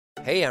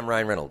Hey, I'm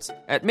Ryan Reynolds.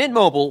 At Mint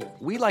Mobile,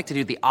 we like to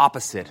do the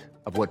opposite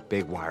of what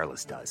Big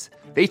Wireless does.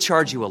 They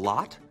charge you a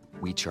lot,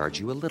 we charge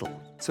you a little.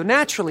 So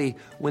naturally,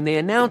 when they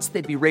announced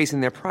they'd be raising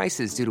their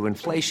prices due to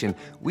inflation,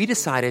 we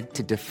decided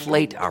to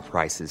deflate our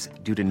prices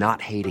due to not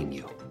hating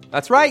you.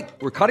 That's right.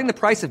 We're cutting the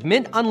price of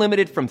Mint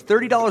Unlimited from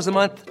 $30 a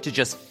month to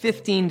just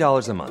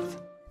 $15 a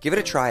month. Give it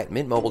a try at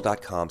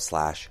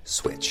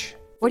mintmobile.com/switch.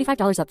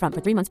 $45 up front for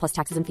 3 months plus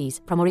taxes and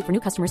fees. Promo rate for new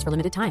customers for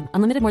limited time.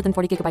 Unlimited more than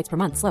 40 gigabytes per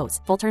month. Slows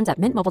full terms at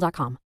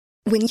mintmobile.com.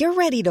 When you're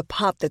ready to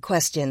pop the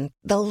question,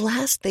 the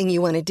last thing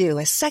you want to do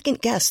is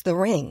second-guess the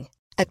ring.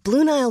 At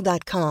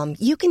BlueNile.com,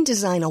 you can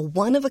design a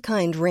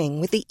one-of-a-kind ring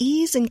with the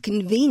ease and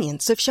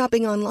convenience of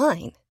shopping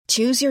online.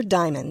 Choose your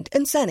diamond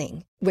and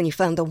setting. When you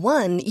find the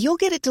one, you'll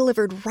get it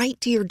delivered right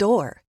to your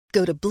door.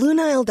 Go to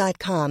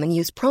BlueNile.com and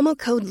use promo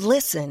code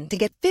LISTEN to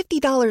get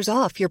 $50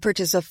 off your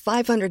purchase of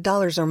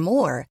 $500 or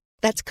more.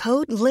 That's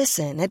code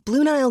LISTEN at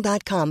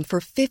BlueNile.com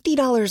for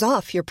 $50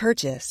 off your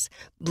purchase.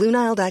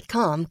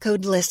 BlueNile.com,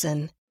 code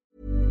LISTEN.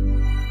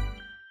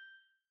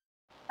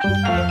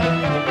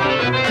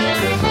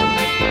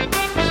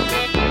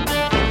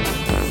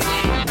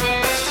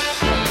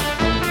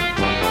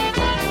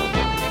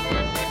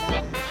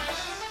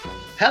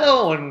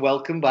 Hello and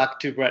welcome back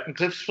to Brett and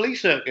Cliff's Flea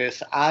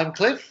Circus. I'm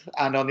Cliff,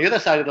 and on the other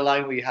side of the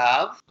line we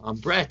have... I'm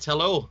Brett,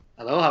 hello.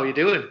 Hello, how are you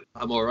doing?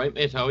 I'm all right,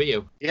 mate. How are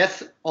you?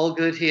 Yes, all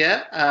good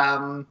here.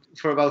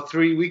 For about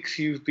 3 weeks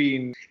you've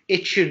been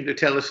itching to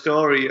tell a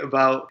story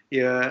about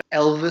your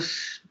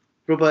Elvis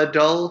rubber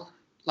doll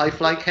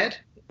lifelike head.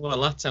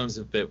 Well, that sounds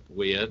a bit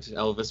weird,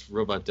 Elvis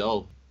rubber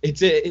doll.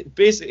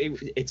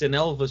 Basically, it's an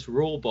Elvis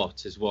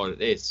robot is what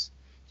it is.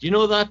 Do you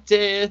know that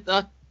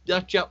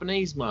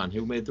Japanese man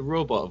who made the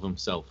robot of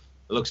himself?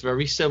 It looks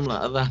very similar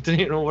to that.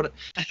 You know what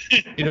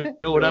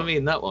I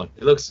mean? That one.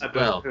 It looks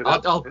well.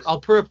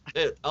 I'll put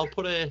a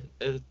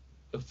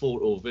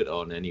photo of it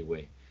on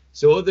anyway.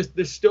 So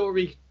the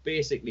story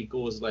basically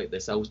goes like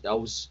this. I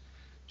was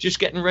just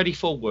getting ready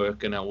for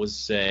work, and I was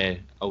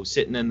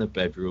sitting in the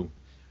bedroom.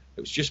 It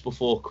was just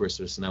before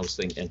Christmas, and I was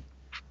thinking,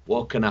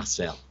 what can I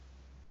sell?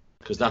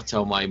 Because that's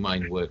how my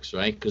mind works,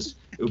 right? Because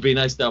it would be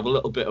nice to have a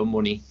little bit of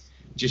money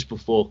just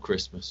before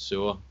Christmas.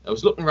 So I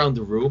was looking around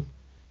the room,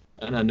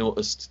 and I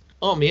noticed,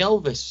 my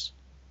Elvis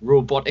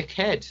robotic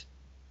head,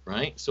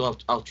 right? So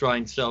I'll try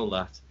and sell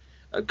that.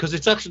 Because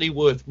it's actually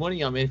worth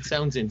money. I mean, it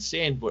sounds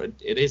insane, but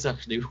it is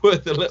actually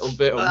worth a little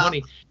bit of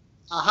money.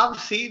 I have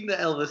seen the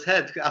Elvis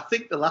head. I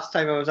think the last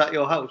time I was at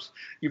your house,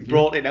 you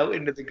brought it out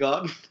into the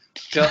garden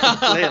to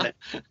play in it.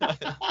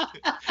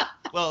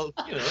 Well,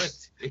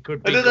 it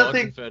could be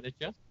garden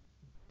furniture.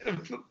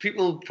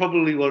 People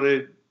probably want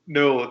to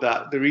know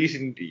that the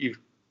reason you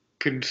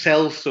can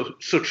sell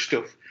such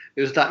stuff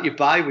is that you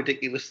buy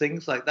ridiculous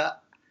things like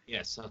that.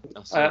 Yes,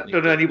 I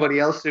don't know anybody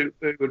else who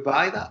would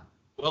buy that.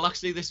 Well,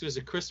 actually, this was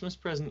a Christmas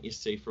present, you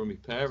see, from my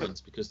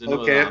parents, because they know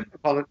okay, that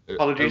I'm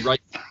apologies. a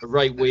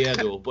right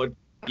weirdo. But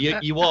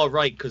you are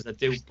right, because I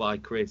do buy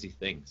crazy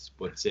things.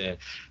 But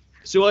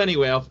so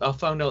anyway, I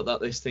found out that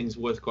this thing's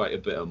worth quite a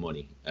bit of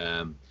money.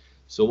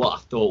 So what I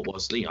thought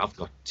was, I've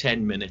got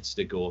 10 minutes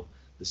to go.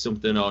 There's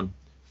something on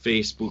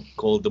Facebook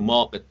called the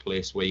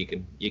Marketplace where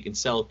you can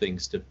sell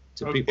things to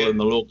people in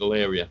the local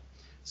area.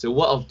 So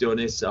what I've done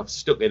is I've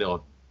stuck it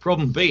on.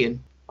 Problem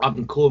being, I've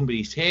been combing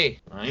his hair,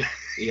 right?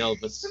 The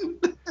Elvis.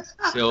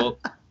 So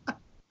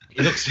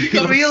he's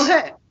got real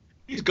hair.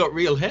 He's got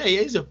real hair.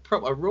 He's a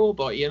proper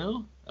robot,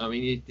 I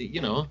mean,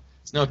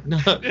 it's not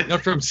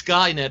from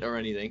Skynet or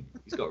anything.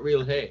 He's got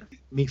real hair.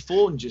 My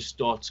phone just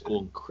starts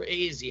going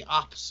crazy,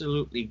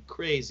 absolutely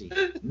crazy,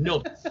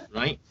 nuts,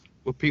 right?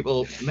 With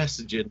people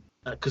messaging.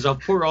 Because I've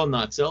put on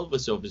that's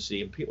Elvis,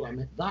 obviously, and people are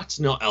like, that's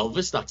not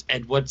Elvis, that's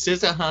Edward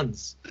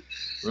Scissorhands,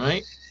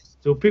 right?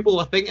 So people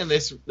were thinking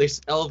this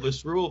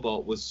Elvis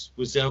robot was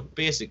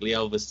basically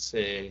Elvis,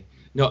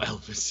 not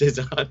Elvis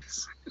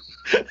Scissorhands.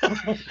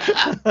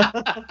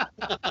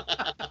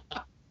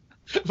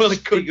 Well,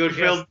 it could be good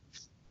film.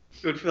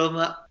 Good film,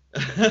 that.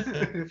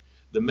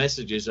 The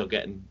messages are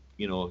getting,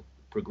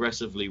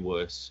 progressively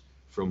worse,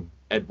 from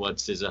Edward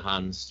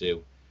Scissorhands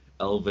to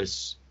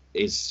Elvis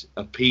is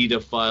a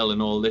paedophile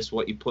and all this.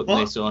 What you putting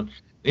this on?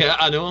 Yeah,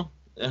 I know.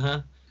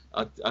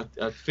 I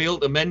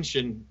failed to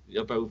mention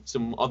about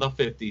some other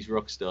 50s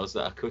rock stars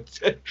that I could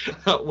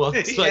that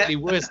were slightly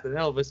worse than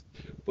Elvis.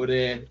 But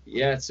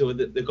so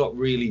they got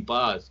really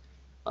bad.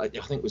 I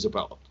think it was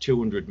about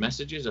 200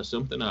 messages or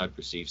something I'd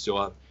received.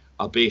 So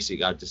I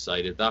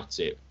decided that's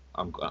it.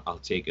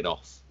 I'll take it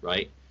off.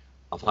 Right?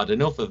 I've had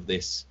enough of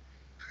this.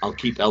 I'll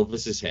keep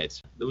Elvis's head.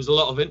 There was a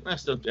lot of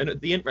interest,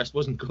 and the interest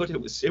wasn't good. It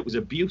was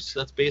abuse.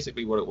 That's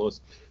basically what it was.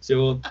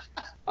 So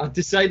I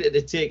decided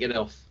to take it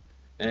off.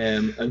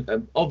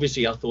 And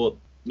obviously I thought,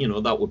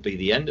 that would be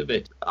the end of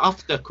it.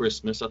 After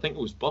Christmas, I think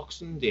it was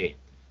Boxing Day,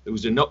 there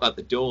was a knock at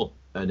the door,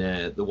 and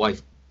the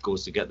wife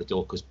goes to get the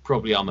door, because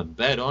probably I'm in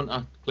bed, aren't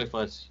I, Cliff,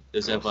 as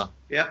ever?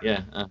 Yeah.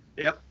 Yeah.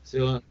 Yep.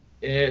 So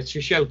she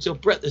shouts, "Oh,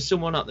 Brett, there's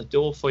someone at the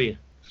door for you."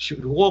 She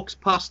walks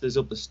past us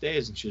up the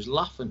stairs, and she was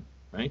laughing,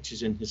 right?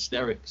 She's in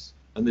hysterics.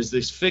 and there's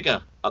this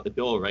figure at the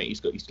door, right?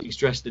 He's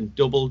dressed in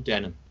double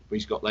denim, but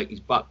he's got like his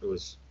back to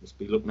us, must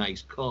be looking at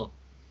his car.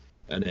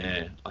 And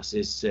I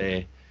says,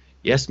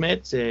 yes,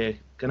 mate,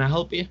 can I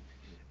help you?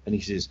 And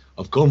he says,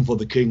 I've come for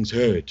the king's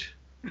head,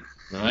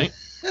 right?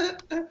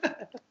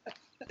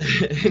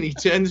 And he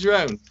turns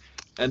around,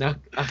 and I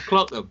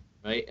clock him,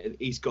 right? And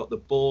he's got the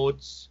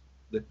boards,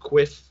 the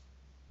quiff.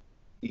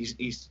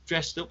 He's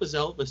dressed up as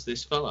Elvis,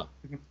 this fella,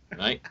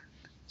 right?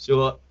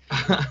 So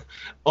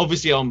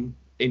obviously I'm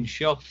in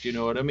shock. Do you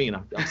know what I mean?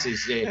 I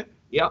says,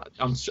 yeah,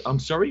 I'm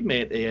sorry,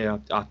 mate. I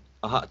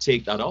had to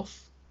take that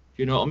off.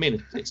 Do you know what I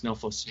mean? It's not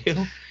for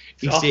sale.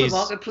 He off says, the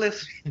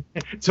marketplace.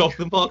 It's off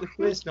the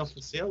marketplace, not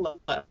for sale.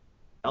 Like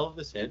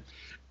Elvis said.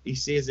 He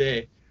says,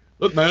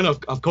 look, man,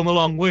 I've come a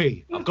long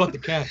way. I've got the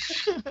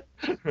cash,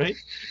 right?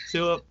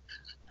 So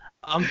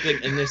I'm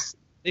thinking this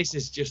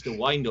is just a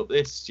wind up.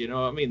 This, you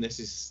know what I mean? This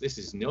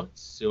is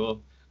nuts.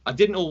 So I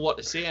didn't know what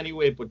to say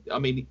anyway. But I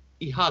mean,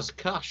 he has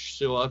cash,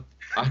 so I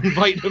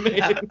invite him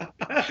in.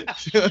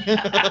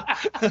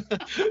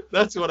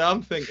 That's what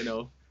I'm thinking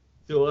of.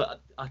 So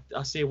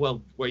I say,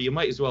 well, you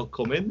might as well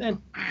come in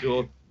then.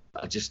 So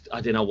I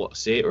didn't know what to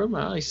say to him.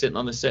 He's sitting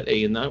on the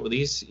settee and that with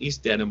his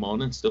denim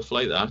on and stuff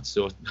like that.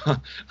 So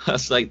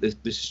that's like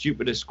the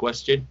stupidest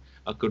question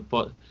I could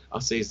put. I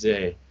says,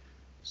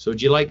 so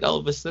do you like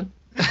Elvis then?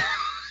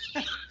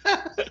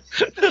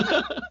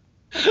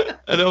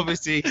 And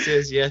obviously he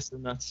says yes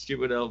in that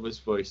stupid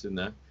Elvis voice in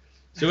there.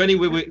 So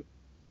anyway,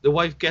 the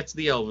wife gets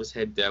the Elvis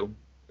head down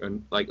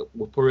and like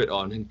we'll put it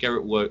on and get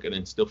it working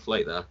and stuff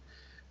like that.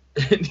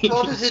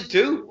 What does it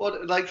do?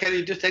 Can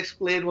you just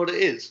explain what it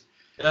is?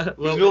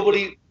 Well,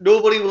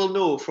 nobody will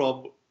know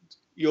from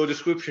your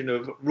description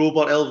of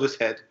robot Elvis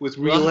head with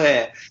real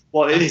hair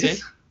what it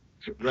is.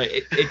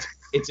 Right,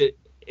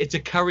 it's a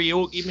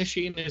karaoke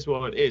machine is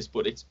what it is,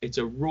 but it's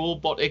a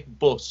robotic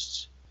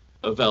bust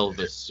of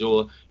Elvis.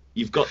 So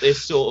you've got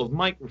this sort of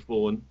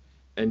microphone,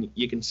 and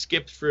you can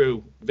skip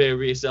through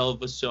various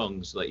Elvis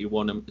songs that you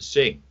want him to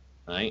sing,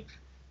 right?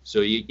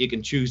 So you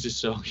can choose a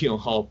song,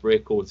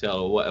 Heartbreak Hotel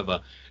or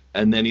whatever,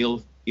 and then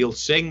he'll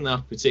sing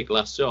that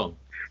particular song.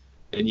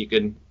 And you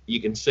can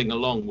sing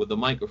along with the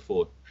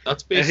microphone.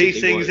 That's basically. And he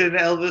sings in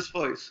an Elvis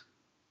voice.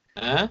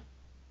 Huh?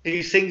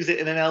 He sings it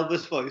in an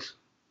Elvis voice.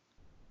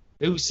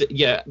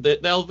 Yeah, the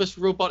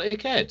Elvis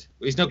robotic head.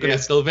 He's not going to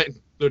still get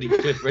bloody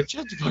Cliff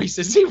Richard's voice,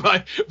 is he?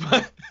 Why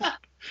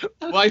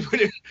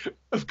would it?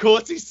 Of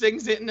course, he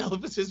sings it in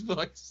Elvis's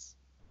voice.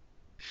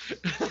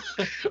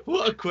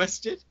 What a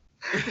question.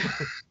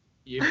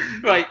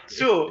 Right.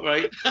 So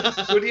do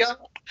you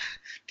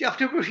have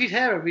to brush his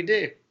hair every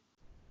day?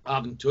 I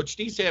haven't touched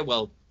his hair.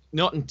 Well,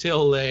 not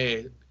until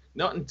I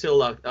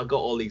got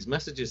all these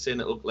messages saying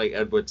it looked like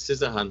Edward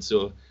Scissorhands.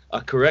 So I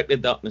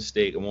corrected that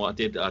mistake, and what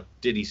I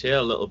did his hair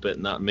a little bit,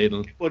 and that made him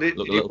look a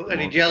little bit. Did you put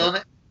any gel on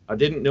it? I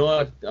didn't know.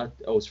 I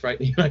was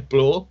frightened he might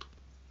blow up.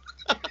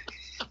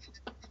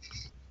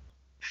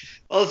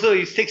 Also,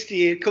 he's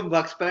 68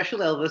 comeback special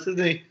Elvis,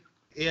 isn't he?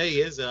 Yeah, he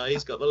is.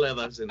 He's got the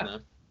leathers in there,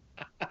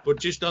 but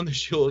just on the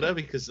shoulder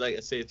because, like I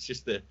say, it's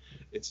just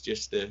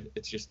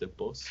a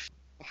bust.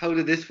 How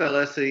did this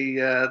fella see?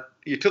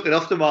 You took it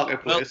off the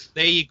marketplace. Well,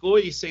 there you go.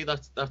 You see,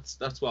 that's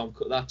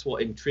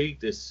what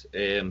intrigued us.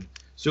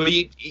 So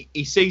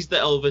he sees the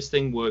Elvis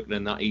thing working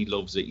and that he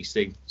loves it. He's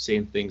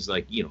saying things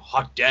like,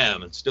 hot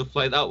damn and stuff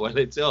like that while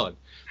it's on,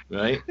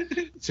 right?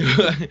 So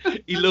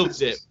he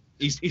loves it.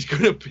 He's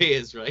gonna pay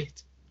us,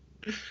 right?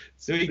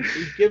 So he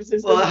gives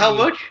us. Well, how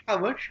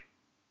much?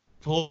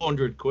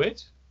 400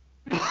 quid.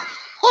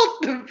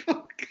 What the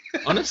fuck?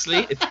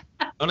 Honestly,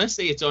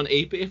 it's on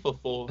eBay for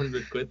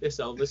 400 quid. This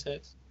Elvis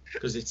head,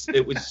 because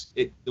there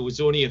was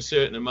only a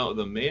certain amount of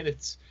them made.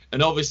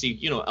 And obviously,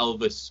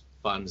 Elvis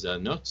fans are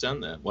nuts,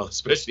 aren't they? Well,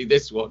 especially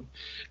this one.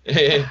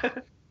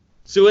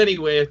 So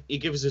anyway, he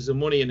gives us the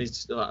money, and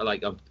it's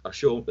like I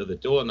show him to the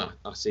door, and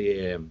I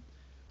say,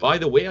 by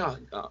the way,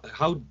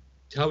 how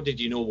did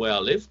you know where I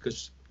live?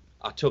 Because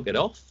I took it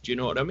off. Do you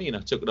know what I mean?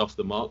 I took it off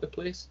the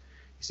marketplace.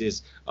 He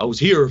says, I was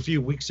here a few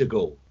weeks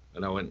ago.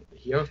 And I went,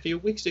 here a few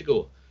weeks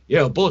ago?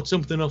 Yeah, I bought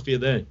something off you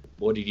then.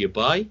 What did you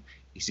buy?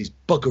 He says,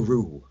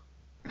 Buckaroo.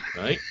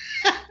 Right?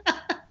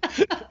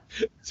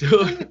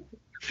 So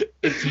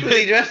it's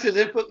really dressed as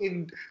a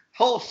fucking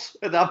horse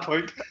at that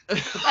point.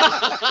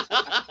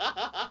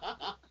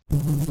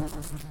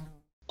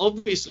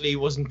 Obviously, he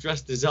wasn't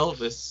dressed as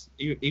Elvis.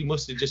 He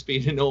must have just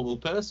been a normal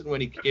person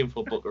when he came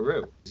for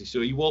Buckaroo. So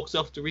he walks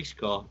off to his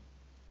car.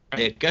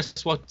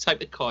 Guess what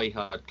type of car he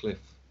had, Cliff?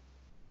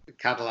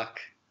 Cadillac.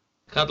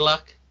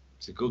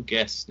 It's a good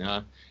guess.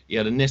 Nah, he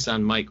had a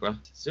Nissan Micra.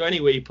 So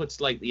anyway, he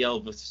puts like the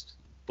Elvis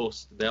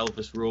bust, the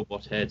Elvis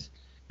robot head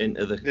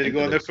into the. Did he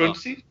go in the front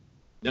seat?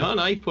 No,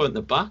 he put it in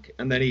the back,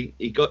 and then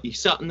he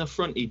sat in the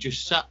front. He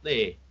just sat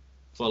there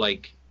for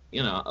like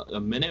a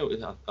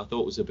minute. I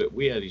thought it was a bit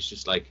weird. He's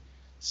just like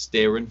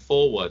staring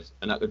forward,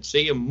 and I could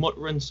see him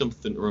muttering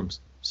something to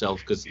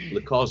himself because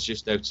the car's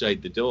just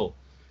outside the door,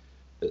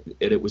 and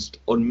it was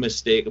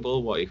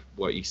unmistakable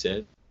what he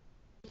said.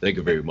 Thank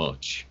you very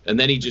much. And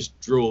then he just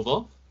drove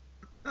off,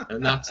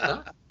 and that's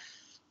that.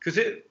 Because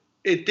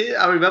it did.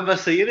 I remember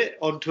seeing it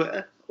on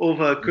Twitter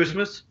over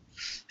Christmas,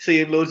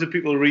 seeing loads of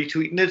people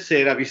retweeting it,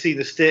 saying, "Have you seen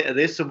the state of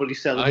this?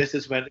 Somebody's selling this.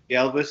 It's meant to be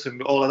Elvis,"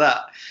 and all of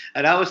that.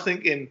 And I was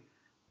thinking,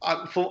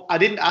 I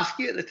didn't ask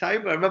you at the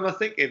time, but I remember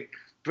thinking,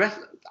 Brett's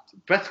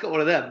got one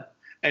of them,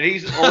 and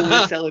he's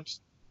always selling.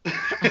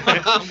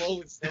 I'm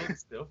always selling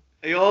stuff.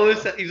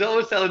 He's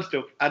always selling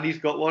stuff, and he's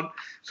got one.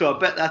 So I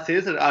bet that's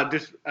his, and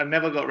I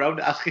never got around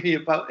to asking you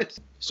about it.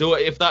 So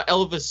if that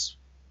Elvis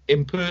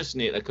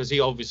impersonator, because he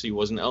obviously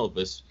wasn't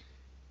Elvis,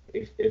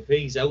 if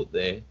he's out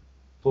there,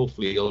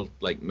 hopefully he'll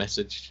like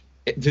message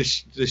the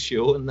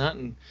show and that,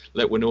 and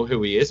let we know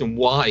who he is and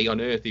why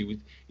on earth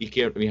he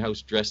came to my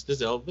house dressed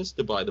as Elvis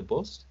to buy the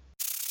bust.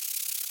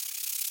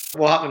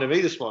 What happened to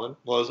me this morning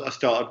was I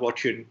started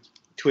watching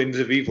Twins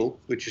of Evil,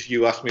 which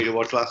you asked me to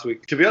watch last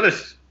week. To be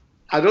honest,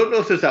 I don't know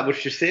if there's that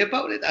much to say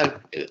about it.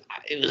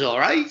 It was all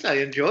right. I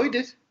enjoyed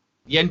it.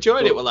 You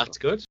enjoyed it? Well, that's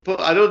good. But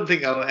I don't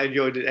think I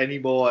enjoyed it any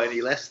more or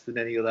any less than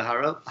any other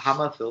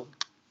Hammer film.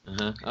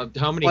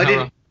 How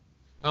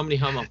many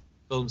Hammer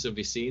films have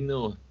you seen,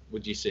 though,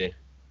 would you say?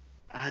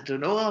 I don't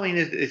know. I mean,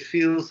 it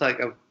feels like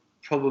I've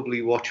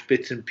probably watched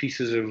bits and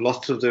pieces of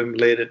lots of them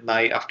late at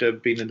night after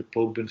being in the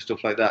pub and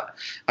stuff like that.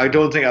 I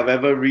don't think I've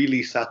ever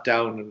really sat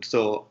down and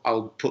thought,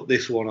 I'll put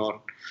this one on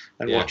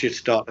and watch it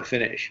start to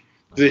finish.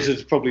 This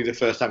is probably the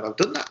first time I've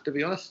done that, to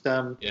be honest.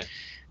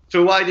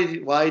 So why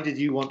did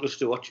you want us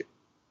to watch it?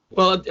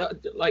 Well,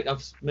 like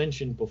I've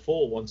mentioned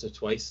before once or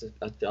twice,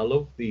 I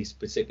love these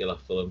particular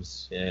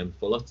films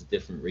for lots of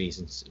different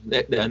reasons.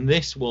 And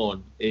this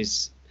one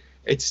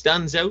it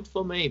stands out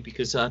for me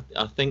because I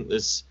think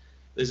there's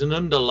an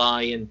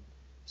underlying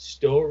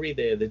story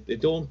there that they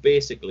don't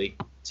basically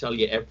tell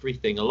you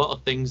everything. A lot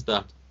of things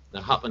that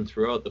happen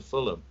throughout the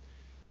film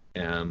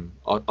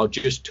are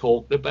just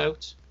talked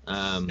about.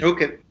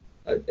 Okay.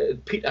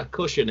 Peter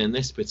Cushing in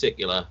this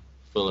particular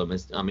film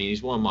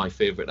he's one of my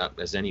favourite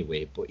actors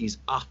anyway, but he's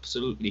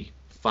absolutely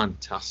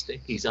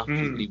fantastic. He's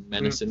absolutely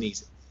menacing.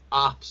 He's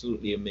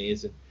absolutely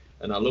amazing,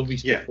 and I love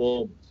his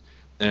performance.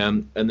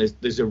 And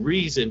there's a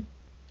reason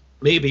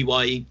maybe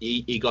why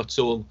he got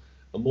so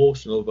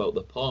emotional about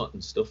the part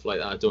and stuff like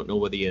that. I don't know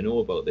whether you know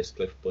about this,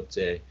 Cliff, but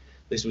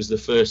this was the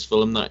first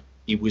film that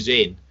he was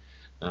in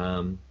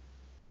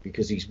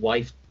because his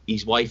wife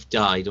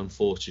died,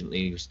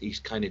 unfortunately. He's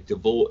kind of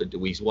devoted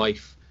to his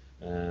wife.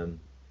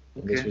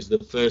 This was the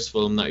first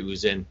film that he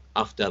was in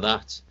after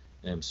that.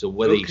 So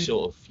whether he's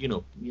sort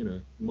of,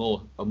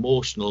 more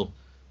emotional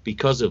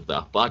because of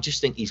that, but I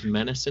just think he's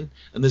menacing.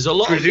 And there's a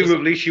lot.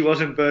 Presumably, she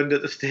wasn't burned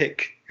at the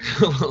stake.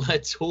 Well,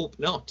 let's hope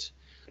not.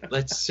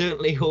 Let's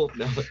certainly hope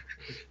not.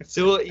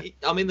 So,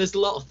 I mean, there's a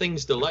lot of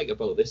things to like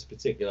about this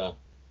particular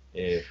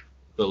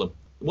film.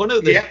 One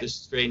of the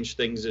strange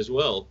things as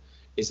well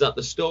is that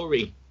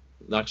the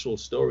actual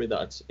story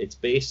that it's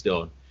based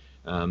on,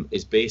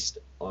 is based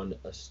on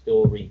a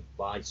story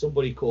by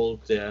somebody called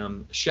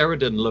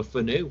Sheridan Le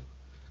Fanu,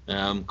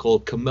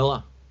 called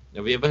Camilla.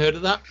 Have you ever heard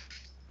of that?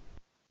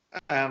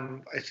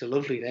 It's a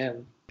lovely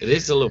name. It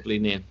is a lovely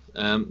name.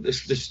 The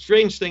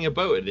strange thing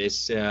about it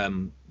is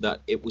that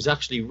it was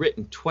actually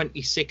written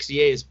 26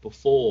 years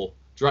before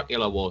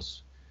Dracula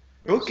was.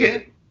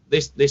 Okay. So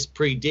this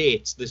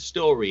predates, the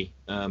story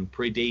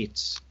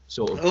predates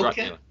sort of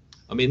Dracula.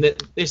 I mean,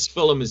 this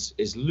film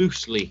is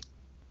loosely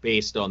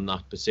based on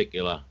that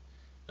particular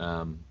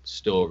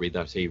story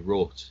that he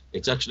wrote.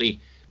 It's actually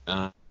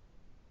the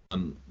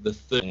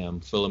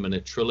third film in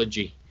a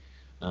trilogy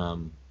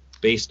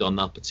based on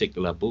that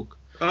particular book.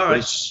 All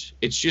right. But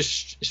it's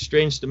just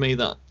strange to me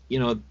that,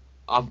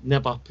 I've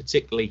never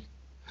particularly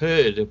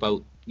heard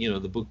about, the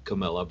book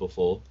Camilla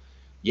before.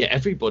 Yeah,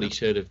 everybody's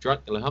heard of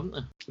Dracula, haven't they?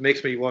 It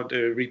makes me want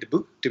to read the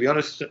book, to be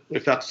honest.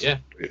 If that's, if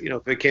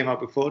it came out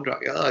before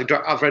Dracula.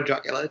 I've read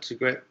Dracula. It's a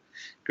great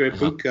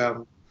book.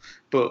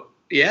 But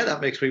yeah,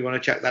 that makes me want to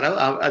check that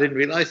out. I didn't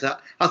realise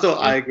that. I thought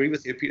I agree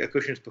with you. Peter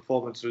Cushing's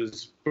performance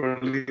was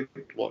brilliant.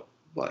 What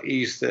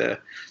he's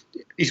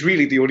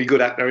really the only good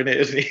actor in it,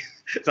 isn't he?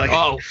 It's like,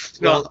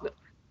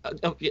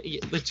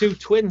 the two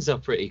twins are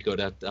pretty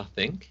good, I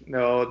think.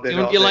 No, they're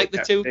not. Don't you like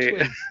the two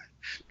twins?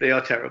 They are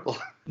terrible.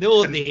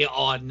 No, they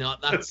are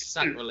not. That's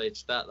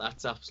sacrilege.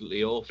 That's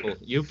absolutely awful.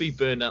 You'd be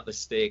burned at the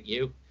stake,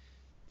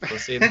 for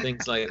saying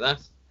things like that.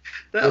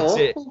 They're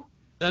awful.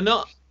 They're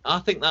not. I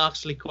think they're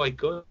actually quite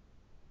good.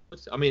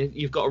 I mean,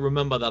 you've got to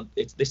remember that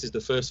this is the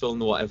first film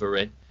they were ever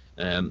in.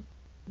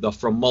 They're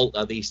from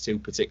Malta, these two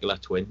particular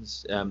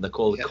twins. They're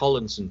called the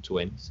Collinson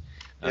twins.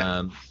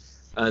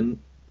 And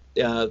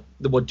they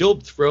were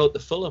dubbed throughout the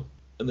film.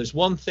 And there's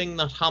one thing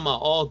that Hammer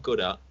are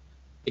good at.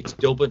 It's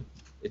dubbing.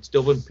 It's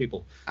dubbing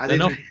people. I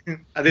didn't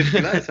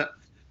realise that.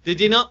 Did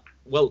you not?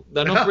 Well,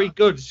 they're not very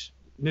good.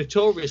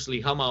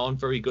 Notoriously, Hammer aren't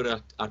very good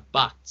at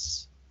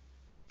bats.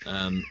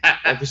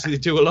 Obviously, they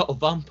do a lot of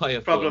vampire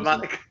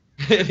problematic.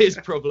 Films. It is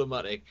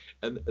problematic.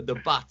 And the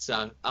bats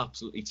are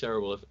absolutely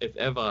terrible. If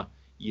ever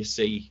you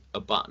see a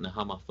bat in a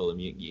Hammer film,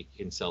 you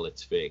can tell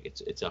it's fake.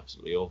 It's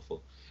absolutely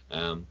awful.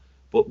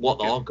 But what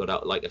they are good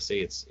at, like I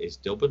say, is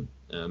dubbing.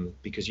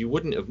 Because you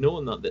wouldn't have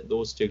known that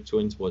those two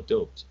twins were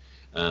dubbed.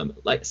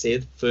 Like I say,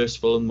 the first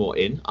film we're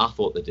in, I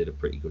thought they did a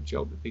pretty good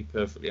job, to be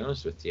perfectly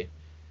honest with you.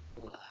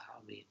 Well,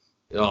 I mean,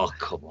 Oh,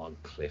 come on,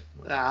 Cliff.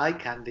 Man. eye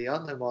candy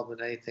on them more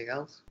than anything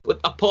else. But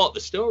a part of the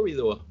story,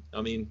 though.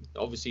 I mean,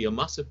 obviously a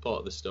massive part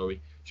of the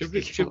story. Should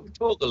we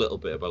talk a little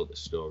bit about the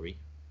story?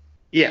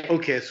 Yeah,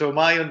 okay, so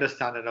my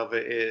understanding of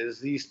it is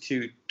these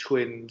two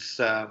twins,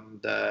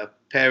 the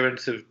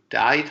parents have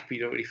died. We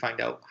don't really find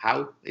out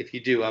how. If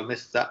you do, I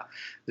missed that.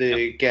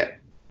 They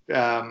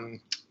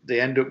they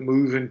end up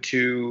moving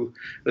to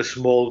a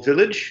small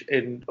village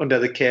under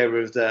the care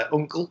of their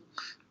uncle,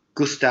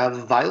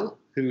 Gustav Weil,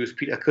 who is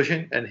Peter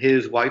Cushing, and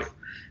his wife,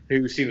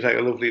 who seems like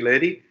a lovely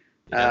lady.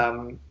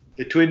 Yeah.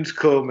 The twins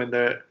come and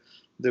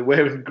they're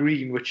wearing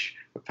green, which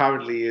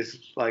apparently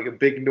is like a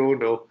big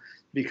no-no,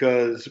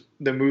 because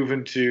they're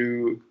moving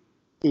to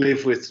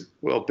live with,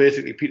 well,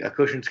 basically Peter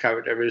Cushing's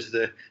character is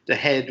the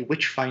head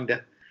witch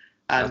finder,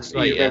 and That's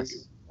right,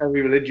 he's a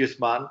very religious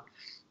man,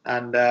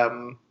 and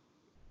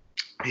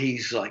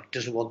he's like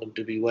doesn't want them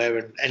to be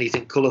wearing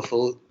anything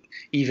colourful,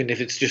 even if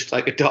it's just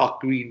like a dark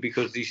green,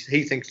 because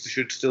he thinks they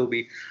should still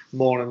be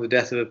mourning the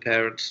death of their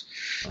parents.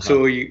 Uh-huh.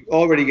 So you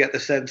already get the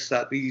sense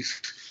that these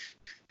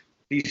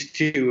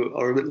two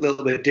are a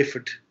little bit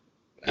different.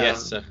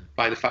 Yes.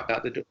 By the fact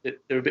that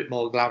they're a bit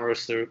more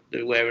glamorous, they're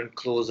wearing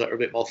clothes that are a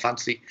bit more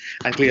fancy,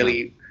 and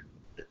clearly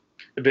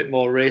a bit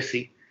more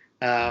racy.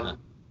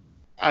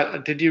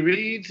 Did you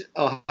read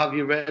or have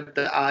you read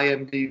the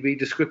IMDb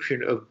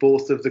description of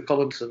both of the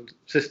Collinson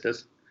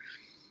sisters?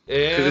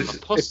 It's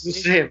the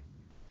same.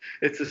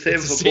 It's the same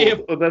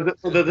for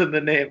both, other than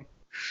the name.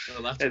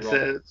 Well, It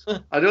says,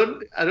 I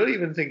don't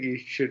even think you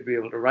should be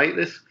able to write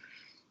this.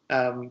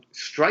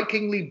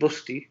 Strikingly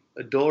busty,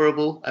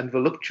 adorable, and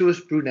voluptuous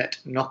brunette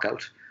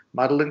knockout,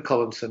 Madeline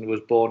Collinson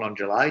was born on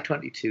July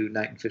 22,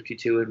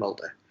 1952 in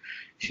Malta.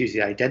 She's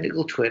the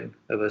identical twin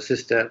of her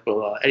sister, blah,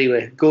 blah.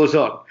 Anyway, it goes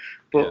on.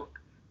 But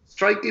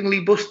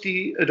strikingly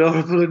busty,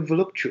 adorable, and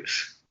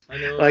voluptuous. I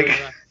know. Like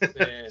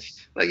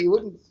you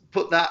wouldn't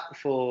put that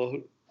for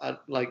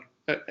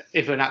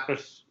if an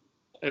actress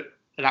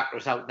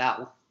out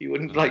now, you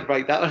wouldn't like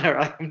write that on her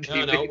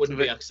IMDb. No, it wouldn't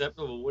be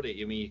acceptable, would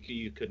it? I mean,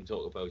 you couldn't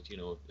talk about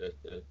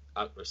an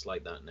actress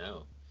like that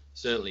now.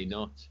 Certainly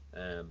not.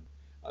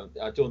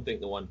 I don't think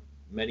they won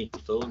many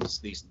films.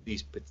 These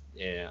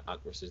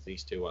actresses,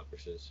 these two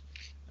actresses.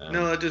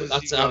 No, it doesn't.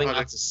 I think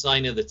that's a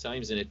sign of the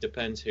times, and it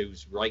depends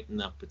who's writing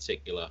that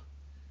particular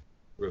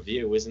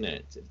review, isn't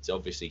it? It's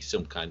obviously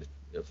some kind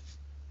of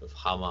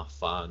Hammer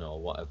fan or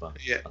whatever.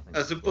 Yeah,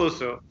 I suppose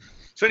so.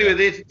 So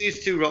anyway,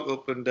 these two rock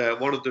up, and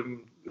one of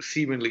them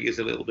seemingly is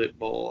a little bit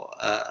more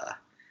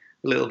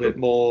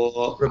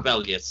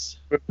rebellious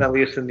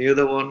than the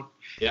other one.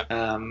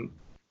 Yeah.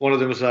 One of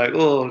them was like,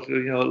 oh,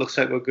 it looks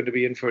like we're going to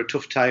be in for a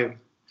tough time,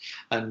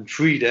 and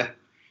Frida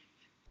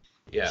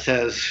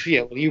says,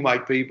 yeah, well, you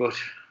might be, but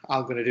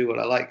I'm going to do what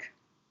I like.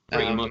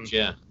 Pretty much,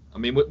 yeah. I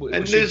mean,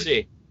 we should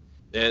say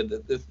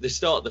the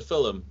start of the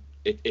film,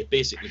 it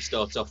basically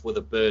starts off with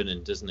a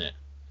burning, doesn't it?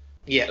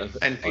 Yeah,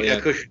 and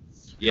Peter Cushing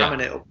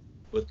hamming it up.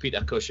 With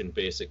Peter Cushing,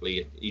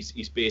 basically,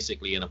 he's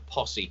basically in a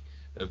posse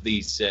of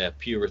these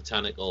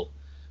puritanical,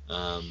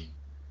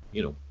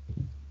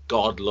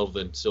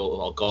 God-loving sort of,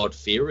 or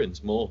God-fearing,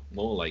 more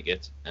like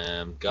it,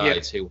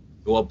 guys who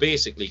are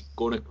basically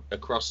going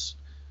across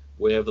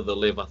wherever they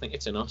live. I think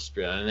it's in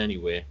Austria, and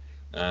anyway,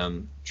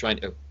 trying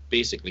to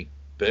basically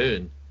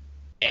burn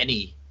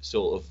any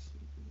sort of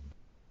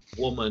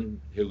woman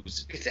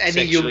who's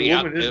sexually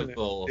active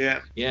or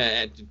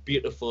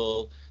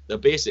beautiful. They're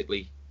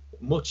basically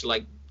much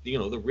like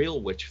the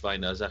real witch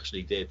finders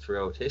actually did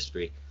throughout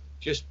history,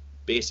 just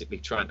basically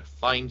trying to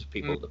find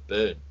people to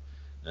burn.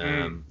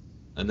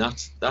 And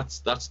that's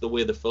the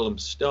way the film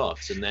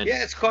starts. And then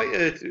it's quite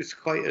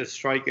a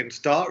striking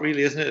start,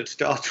 really, isn't it? It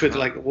starts with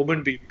like a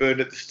woman being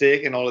burned at the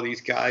stake and all of these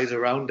guys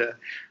around her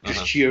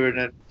just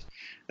cheering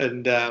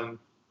and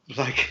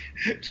like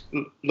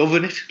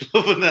loving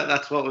that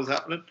that's what was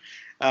happening.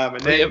 And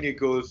then it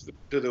goes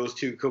to those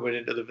two coming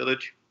into the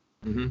village.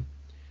 Mm-hmm.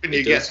 And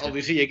you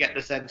get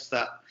the sense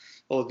that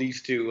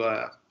these two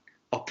are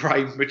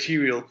prime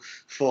material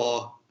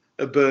for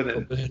a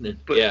burning.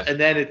 And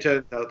then it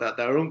turns out that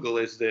their uncle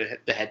is the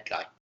head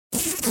guy.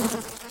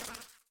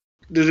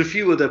 There's a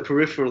few other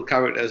peripheral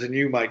characters, and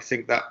you might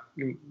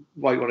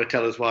want to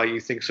tell us why you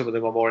think some of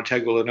them are more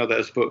integral than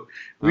others, but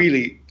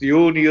really the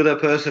only other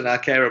person I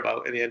care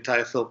about in the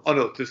entire film,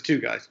 there's two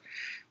guys.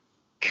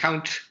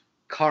 Count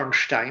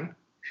Karnstein,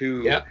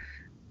 who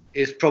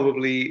is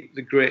probably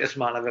the greatest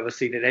man I've ever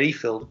seen in any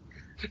film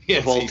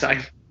of all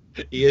time.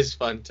 He is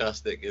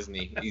fantastic, isn't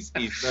he? He's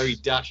very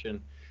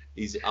dashing.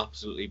 He's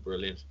absolutely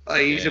brilliant.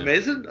 He's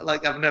amazing.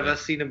 Like, I've never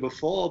seen him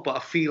before, but I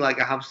feel like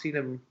I have seen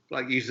him.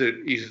 Like, he's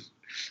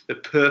the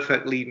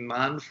perfect leading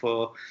man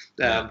for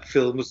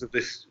films of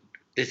this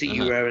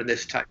era and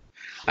this time.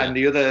 Yeah. And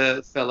the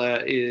other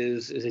fella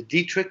is it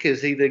Dietrich?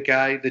 Is he the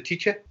guy, the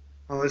teacher?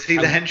 Or is he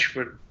the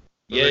henchman?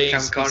 Yeah,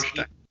 Count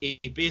Karnstein? He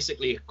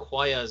basically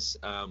acquires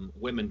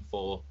women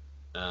for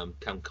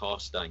Count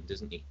Karstein,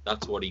 doesn't he?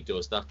 That's what he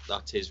does.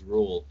 That's his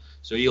role.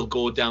 So he'll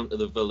go down to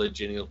the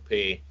village and he'll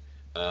pay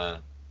a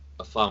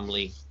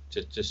family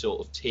to sort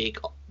of take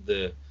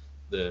the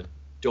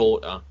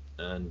daughter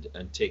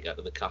and take her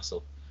to the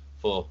castle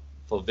for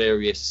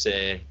various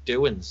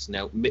doings.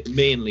 Now,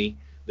 mainly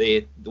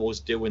those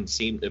doings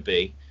seem to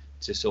be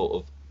to sort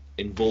of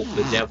invoke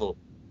the devil,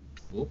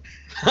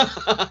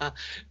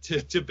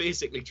 to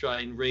basically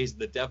try and raise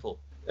the devil.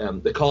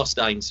 The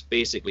Karsteins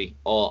basically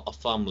are a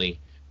family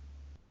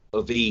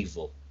of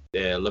evil.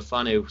 Le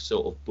Fanu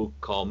sort of book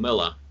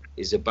Carmilla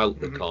is about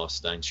the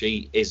Karstein.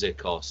 She is a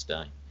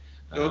Karstein.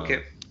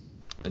 Okay.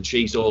 And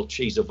she's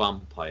a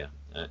vampire.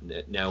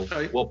 Now,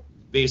 what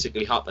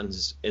basically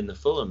happens in the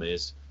film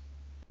is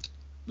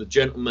the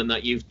gentleman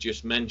that you've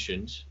just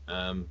mentioned,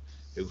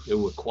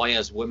 who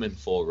acquires women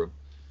for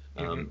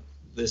him,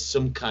 there's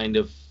some kind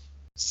of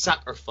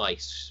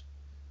sacrifice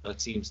that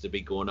seems to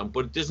be going on,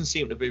 but it doesn't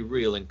seem to be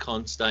real, and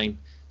Karstein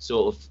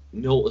sort of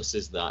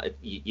notices that.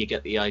 You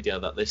get the idea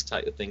that this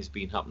type of thing's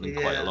been happening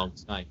quite a long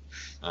time.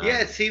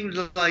 It seems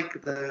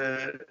like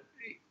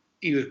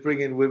he was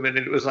bringing women,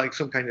 and it was like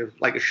some kind of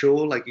like a show,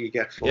 like you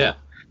get for,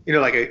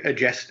 like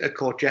a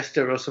court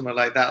jester or something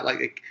like that.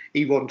 Like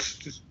he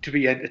wants to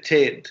be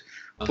entertained,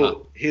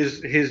 but his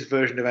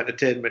version of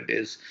entertainment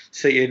is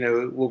seeing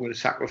a woman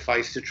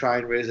sacrificed to try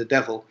and raise a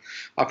devil.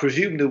 I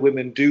presume the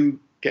women do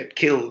get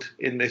killed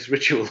in this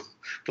ritual,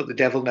 but the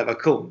devil never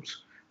comes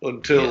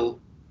until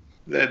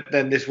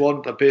then. This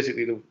one,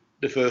 basically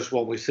the first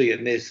one we see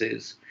in this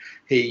is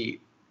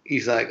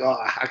he's like, oh,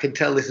 I can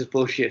tell this is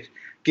bullshit.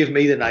 Give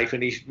me the knife,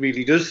 and he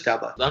really does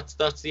stab her.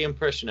 That's the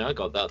impression I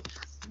got. That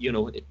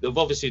they've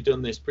obviously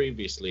done this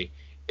previously.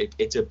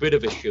 It's a bit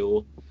of a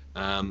show,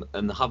 and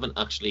they haven't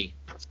actually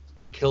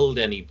killed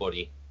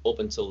anybody up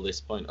until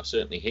this point, or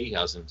certainly he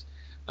hasn't.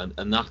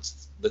 And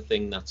that's the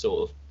thing that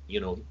sort of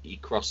he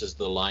crosses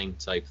the line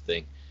type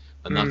thing,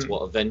 and that's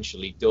what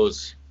eventually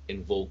does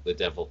invoke the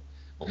devil.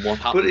 And what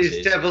happens? But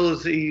his devil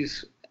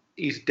is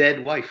his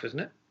dead wife, isn't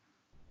it?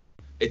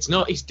 It's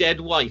not his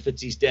dead wife;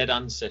 it's his dead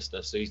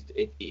ancestor. So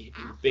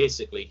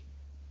basically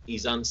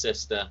his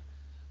ancestor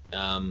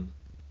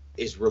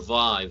is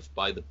revived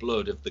by the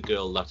blood of the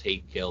girl that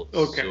he killed.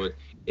 Okay. So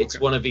it's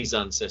one of his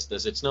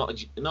ancestors. It's not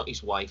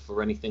his wife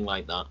or anything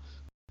like that.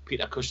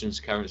 Peter Cushing's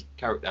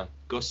character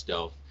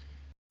Gustav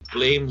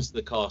blames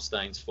the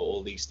Karsteins for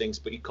all these things,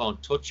 but he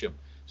can't touch them.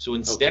 So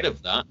instead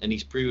of that, in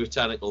his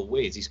puritanical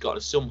ways, he's got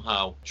to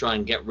somehow try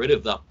and get rid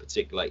of that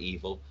particular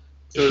evil.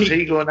 So is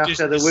he going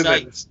after the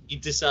women? He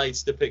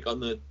decides to pick on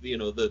the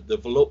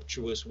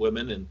voluptuous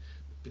women and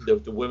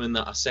the women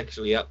that are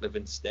sexually active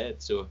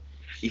instead. So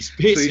he's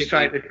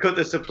trying to cut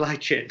the supply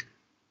chain.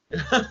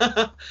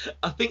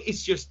 I think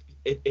it's just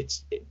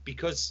it's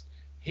because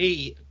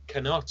he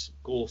cannot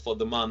go for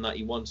the man that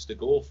he wants to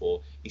go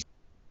for. He's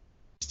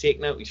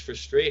taking out his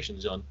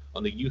frustrations on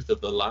the youth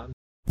of the land.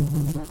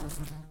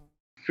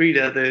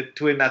 Frida, the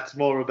twin that's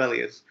more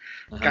rebellious,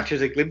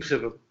 catches a glimpse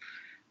of him,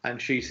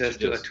 and she says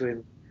to her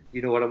twin,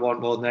 "You know what I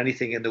want more than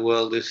anything in the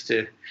world is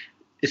to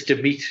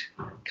meet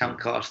Count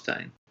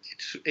Karstein."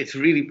 It's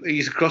really,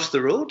 he's across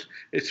the road.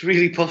 It's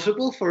really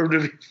possible for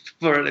her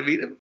to meet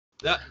him.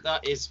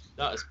 That is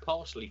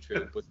partially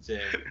true, but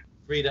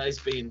Frida is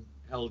being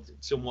held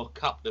somewhat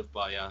captive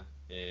by her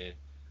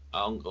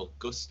uncle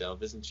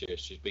Gustav, isn't she?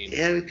 She's been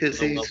because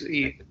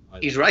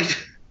he's right.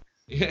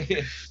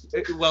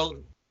 Well,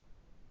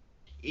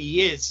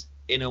 he is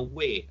in a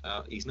way.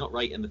 He's not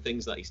right in the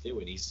things that he's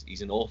doing.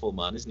 He's an awful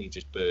man, isn't he?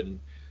 Just burning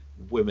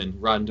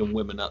random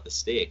women at the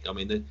stake. I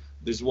mean,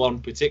 there's one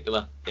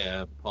particular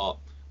part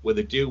where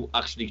they do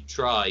actually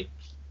try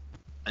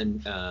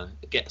and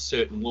get a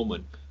certain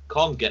woman,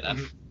 can't get her,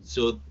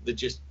 so they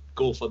just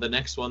go for the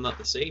next one that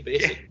they see,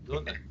 basically,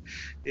 don't they?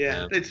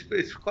 Yeah,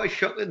 it's quite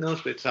shocking,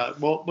 those bits.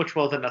 Much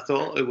more than I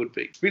thought it would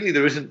be. Really,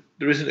 there isn't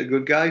a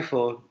good guy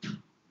for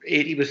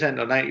 80%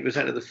 or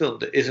 90% of the film.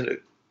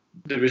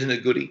 There isn't a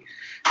goodie,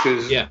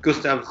 because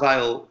Gustav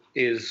Weil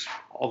is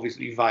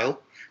obviously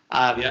vile,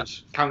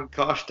 and Count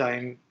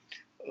Karstein,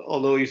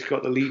 although he's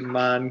got the leading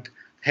man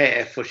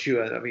hair for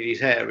sure. I mean, his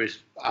hair is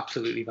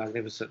absolutely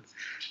magnificent.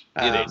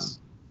 It is.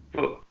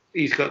 But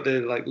he's got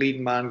the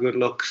leading man good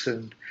looks,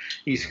 and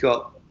he's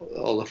got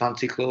all the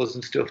fancy clothes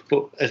and stuff.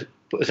 But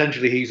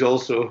essentially, he's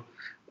also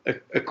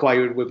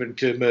acquiring women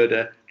to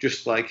murder,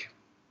 just like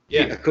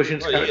Peter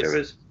Cushing's character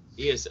is.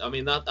 He is. I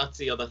mean, that's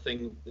the other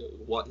thing.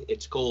 What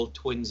it's called,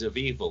 twins of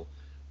evil.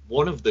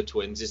 One of the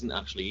twins isn't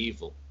actually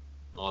evil,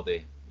 are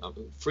they?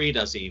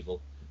 Frida's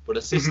evil, but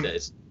her sister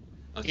is.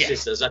 Her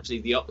sister's actually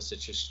the opposite.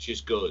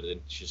 She's good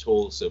and she's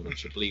wholesome and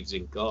she believes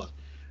in God.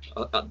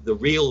 The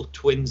real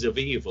twins of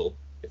evil,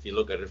 if you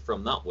look at it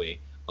from that way,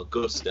 are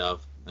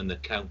Gustav and the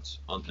Count,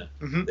 aren't they?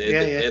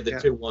 They're the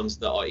two ones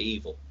that are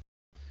evil.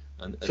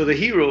 And so the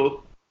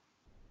hero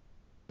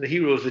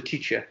is the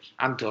teacher,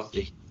 Anton.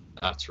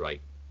 That's right.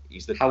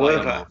 He's the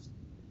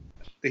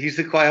he's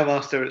the choir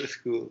master at the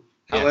school.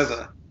 Yes.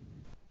 However,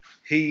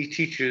 he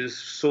teaches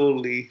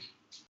solely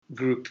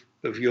group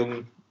of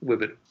young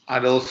women,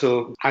 and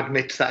also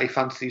admits that he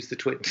fancies the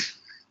twins.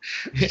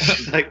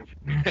 It's like,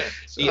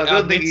 so I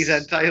don't think he's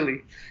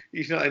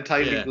not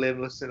entirely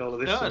blameless in all of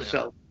this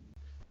himself.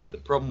 The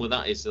problem with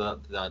that is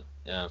that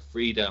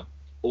Frida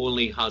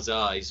only has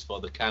eyes for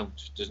the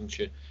Count, doesn't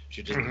she?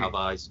 She doesn't have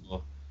eyes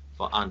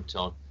for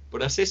Anton,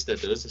 but her sister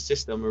does. Her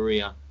sister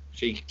Maria,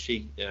 she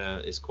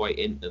is quite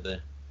into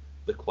the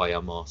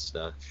choir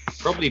master,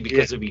 probably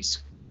because of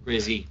his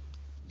crazy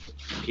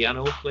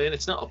piano playing.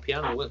 It's not a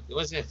piano, what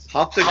is it?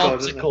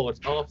 Harpsichord.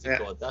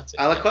 Harpsichord. That's it.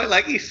 I quite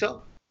like his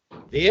song.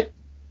 Do you?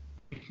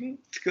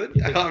 It's good.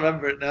 I can't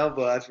remember it now,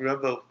 but I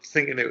remember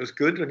thinking it was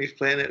good when he's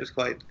playing it. It was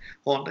quite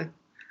haunting.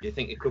 You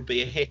think it could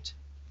be a hit?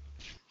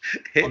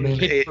 On the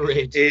hit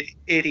parade.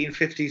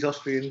 1850s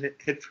Austrian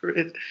hit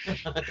parade.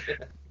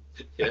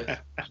 Yeah,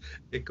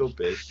 it could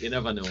be. You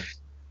never know.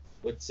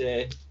 But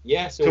So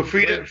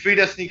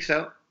Frida sneaks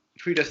out.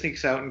 Frida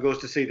sneaks out and goes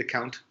to see the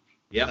Count.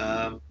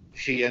 Yeah.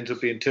 She ends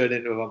up being turned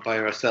into a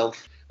vampire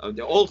herself.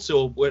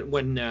 Also,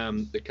 when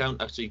the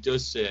Count actually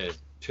does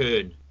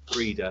turn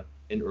Frida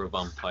into a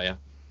vampire,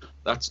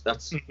 that's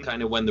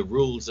kind of when the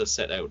rules are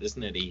set out,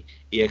 isn't it?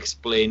 He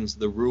explains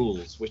the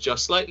rules, which are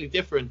slightly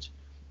different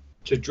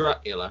to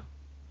Dracula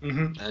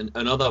and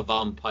other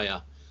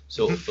vampire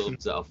sort of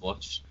films that I've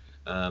watched.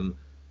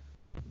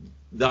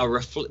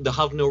 They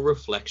have no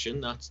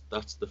reflection. That's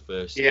the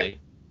first thing.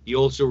 He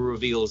also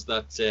reveals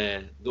that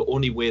the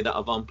only way that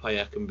a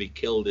vampire can be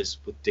killed is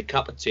with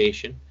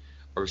decapitation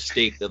or a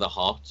stake to the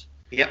heart.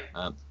 Yep.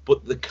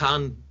 But they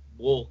can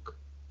walk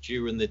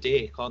during the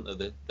day, can't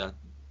they?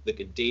 They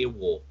can day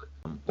walk.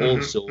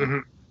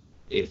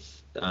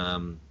 If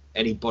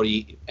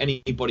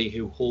anybody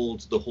who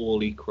holds the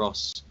Holy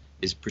Cross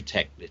is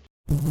protected.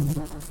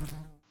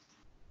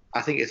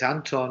 I think it's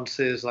Anton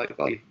says, like,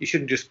 oh, you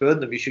shouldn't just burn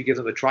them, you should give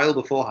them a trial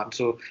beforehand.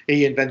 So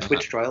he invents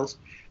witch trials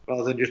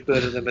rather than just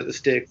burning them at the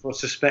stake for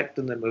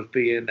suspecting them of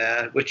being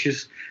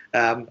witches.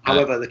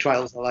 However, the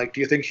trials are like, do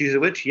you think she's a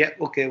witch? Yeah,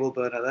 okay, we'll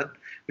burn her then.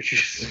 Which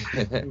is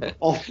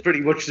all pretty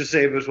much the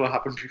same as what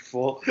happened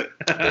before.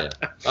 I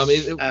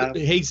mean,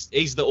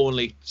 he's the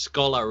only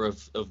scholar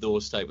of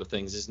those type of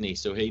things, isn't he?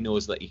 So he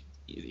knows that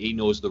he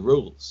knows the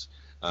rules.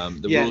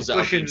 Rules that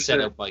have been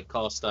set up by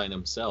Karstein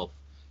himself.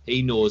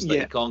 He knows that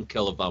he can't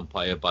kill a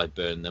vampire by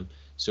burning them.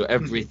 So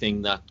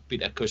everything that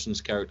Peter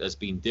Cushing's character has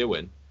been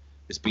doing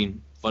has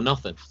been for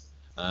nothing.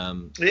 I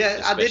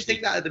did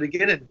think that at the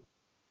beginning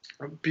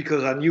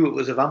because I knew it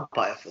was a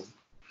vampire film.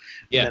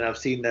 Yeah. And I've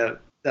seen they're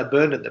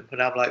burning them,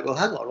 and I'm like, well,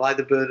 hang on, why are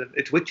they burning?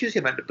 It's witches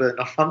you're meant to burn,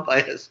 not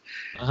vampires.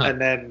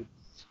 And then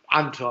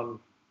Anton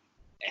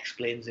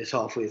explains this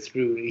halfway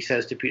through. He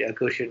says to Peter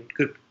Cushing,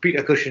 because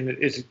Peter Cushing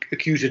is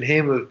accusing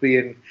him of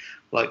being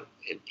like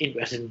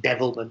interested in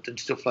devilment and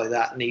stuff like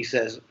that, and he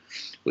says,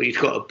 well, he's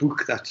got a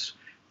book that's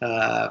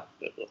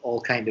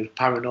all kind of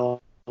paranormal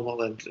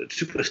and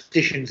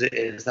superstitions. It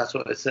is. That's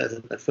what it says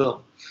in the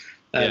film.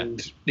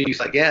 And he's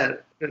like,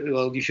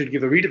 well, you should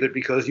give a read of it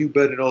because you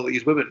burning all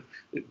these women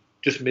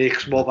just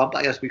makes more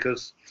vampires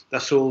because their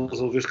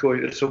souls will just go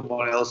into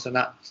someone else, and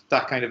that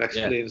kind of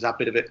explains that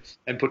bit of it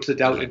and puts the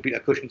doubt in Peter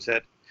Cushing's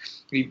head.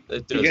 He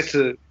gets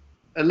a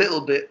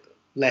little bit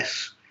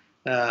less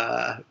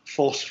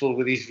forceful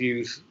with his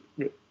views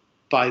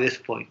by this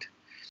point.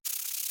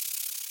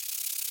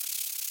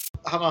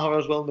 Hammer Horror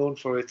is well known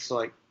for its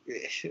like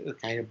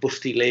kind of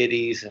busty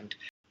ladies and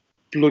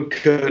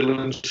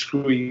blood-curdling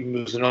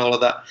screams and all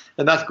of that,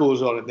 and that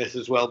goes on in this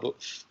as well. But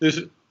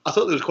I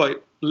thought there was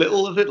quite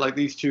little of it. Like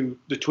these two,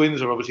 the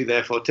twins are obviously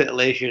there for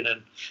titillation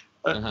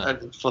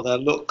and for their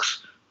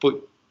looks, but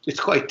it's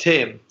quite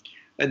tame.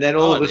 And then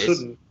all of a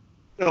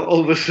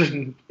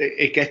sudden,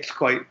 it gets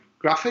quite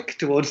graphic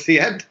towards the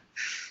end.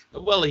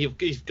 Well, you've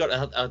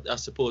got, I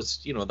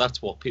suppose,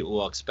 that's what people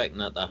were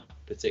expecting at that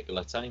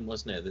particular time,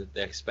 wasn't it?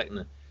 They're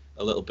expecting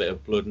a little bit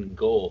of blood and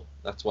gore.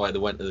 That's why they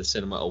went to the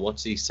cinema to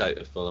watch these type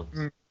of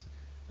films.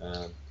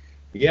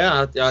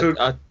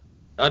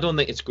 I don't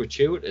think it's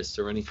gratuitous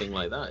or anything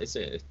like that, is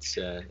it?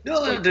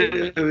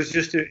 It was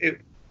just it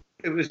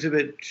was a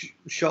bit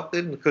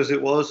shocking because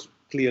it was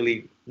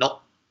clearly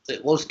not.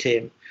 It was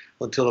tame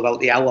until about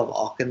the hour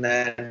mark, and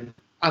then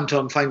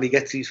Anton finally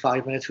gets these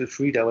 5 minutes with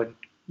Frida, and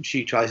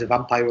she tries to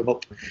vampire him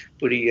up,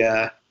 but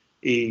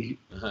he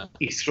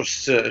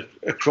thrusts a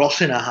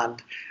cross in her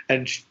hand,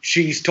 and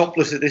she's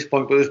topless at this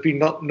point, but there's been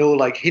no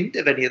like hint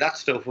of any of that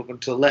stuff up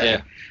until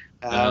then.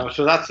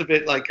 So that's a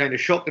bit like kind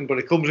of shocking, but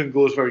it comes and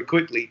goes very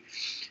quickly,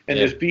 and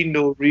there's been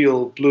no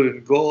real blood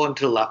and gore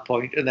until that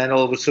point, and then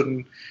all of a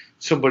sudden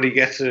somebody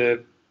gets a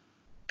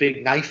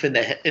big knife in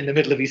the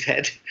middle of his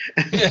head.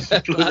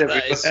 Blood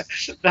everywhere.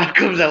 That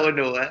comes out of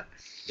nowhere.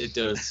 It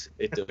does.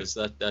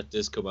 That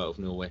does come out of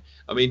nowhere.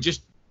 I mean,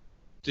 just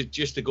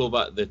to go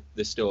back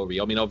the story.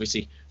 I mean,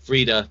 obviously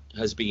Frida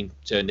has been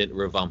turned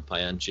into a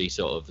vampire, and she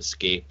sort of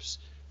escapes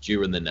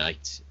during the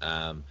night.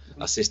 Her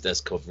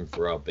sister's covering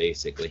for her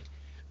basically.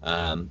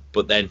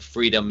 But then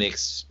Frida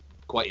makes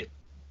quite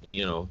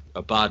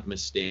a bad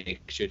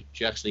mistake. She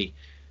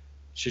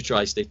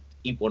tries to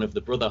eat one of the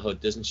Brotherhood,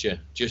 doesn't she?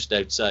 Just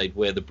outside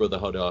where the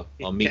Brotherhood are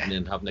meeting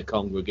and having a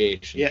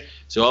congregation. Yeah.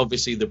 So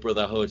obviously the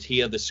Brotherhood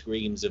hear the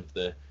screams of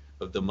the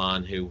of the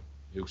man who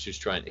she's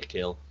trying to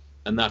kill,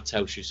 and that's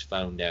how she's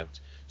found out.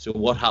 So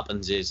what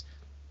happens is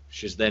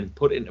she's then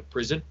put into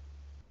prison.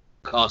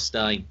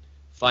 Karstein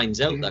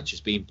finds out that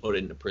she's been put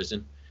into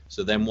prison.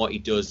 So then what he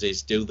does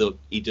is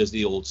he does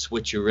the old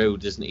switcheroo,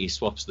 doesn't he? He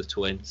swaps the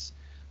twins,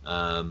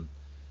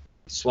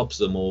 swaps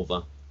them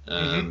over,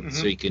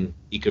 so he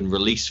can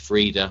release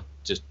Frida,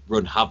 just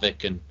run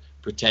havoc and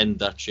pretend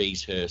that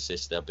she's her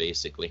sister,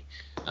 basically.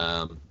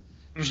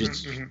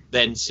 She's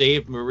then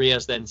saved.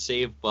 Maria's then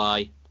saved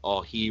by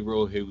our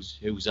hero,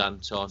 who's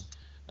Anton.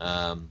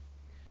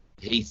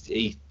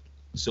 He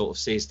sort of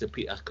says to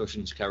Peter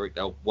Cushing's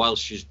character while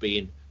she's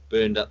being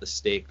burned at the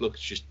stake, look,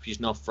 she's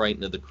not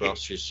frightened of the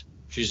cross.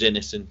 She's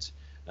innocent,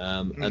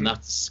 and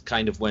that's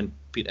kind of when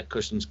Peter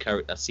Cushing's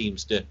character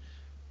seems to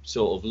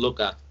sort of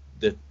look at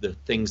the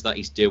things that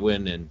he's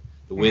doing and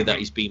the way that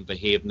he's been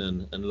behaving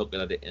and look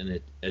at it in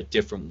a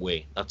different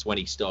way. That's when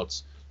he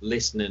starts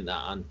listening to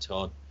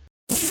Anton.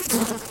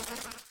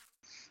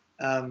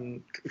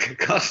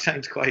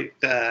 Karstein's quite.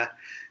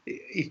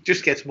 He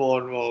just gets more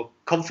and more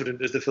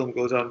confident as the film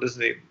goes on,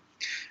 doesn't he?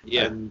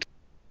 Yeah. And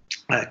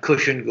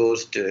Cushing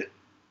goes to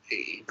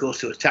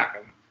attack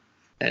him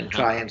and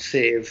try and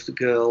save the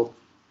girl,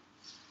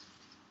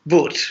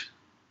 but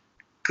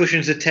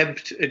Cushing's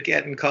attempt at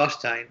getting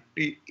Karstein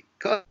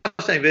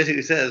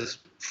basically says,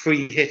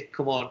 "Free hit,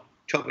 come on,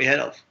 chop my head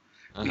off.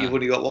 You've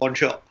only got one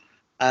shot."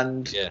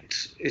 And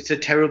it's a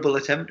terrible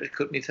attempt at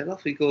cutting his head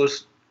off. He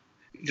gets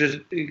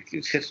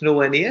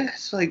nowhere near.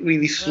 It's like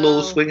really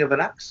slow swing of an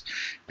axe.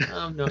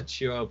 I'm not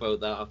sure about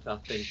that. I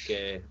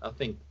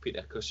think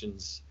Peter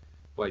Cushing's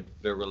quite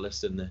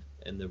virulent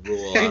in the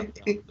role. I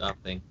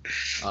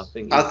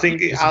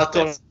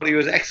thought he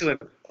was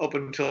excellent up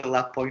until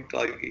that point.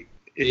 Like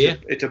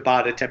it's a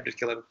bad attempt to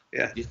kill him.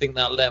 Yeah. Do you think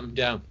that let him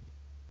down?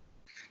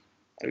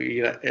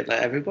 It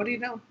let everybody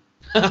down.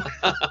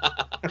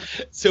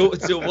 So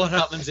what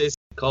happens is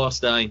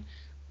Karstein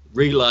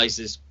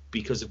realizes,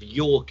 because of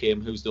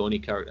Joachim, who's the only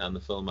character in the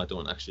film I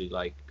don't actually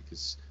like,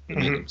 because they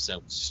make him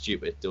sound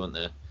stupid, don't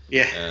they?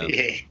 Yeah.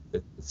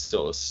 It's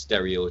sort of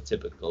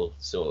stereotypical,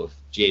 sort of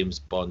James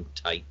Bond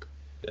type,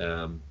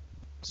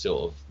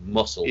 sort of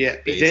muscle. Yeah,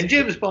 he's in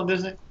James Bond,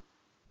 isn't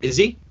he? Is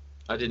he?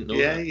 I didn't know.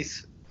 Yeah,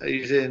 that.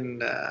 he's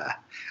in.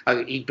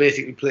 He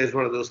basically plays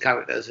one of those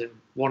characters in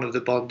one of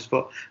the Bonds,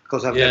 but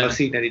because I've never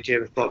seen any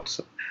James Bonds,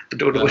 so I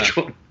don't know which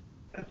one.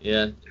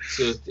 Yeah,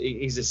 so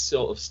he's a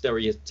sort of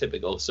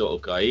stereotypical sort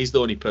of guy. He's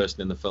the only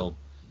person in the film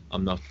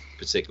I'm not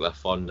particularly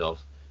fond of,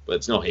 but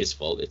it's not his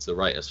fault, it's the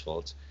writer's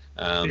fault.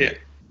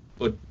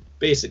 But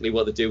basically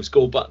what they do is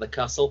go back to the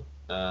castle.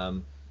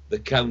 The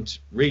Count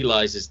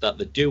realises that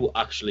they do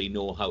actually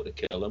know how to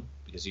kill him,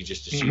 because he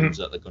just assumes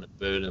that they're going to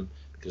burn him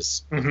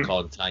because of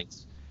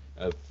Karstein's,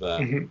 of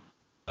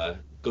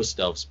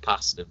Gustav's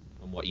past him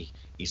and what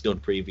he's done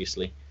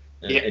previously.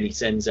 And he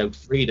sends out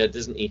Frida,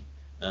 doesn't he?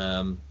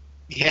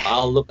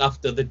 I'll look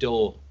after the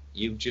door.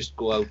 You just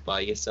go out by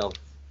yourself.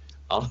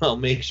 I'll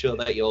make sure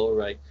that you're all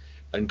right.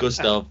 And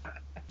Gustav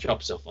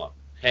chops off her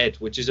head,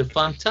 which is a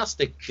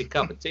fantastic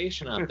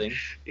decapitation, I think.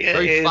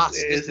 Very fast,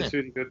 isn't it? It's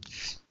really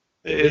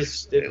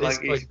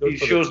good. He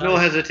shows no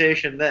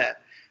hesitation there.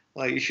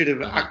 Like, he should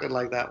have acted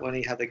like that when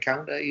he had the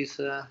Count at his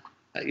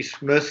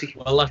mercy.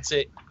 Well, that's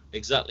it.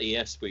 Exactly,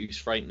 yes, but he was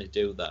frightened to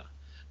do that.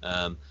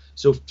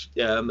 So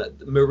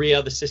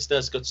Maria, the sister,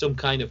 has got some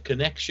kind of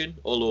connection,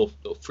 although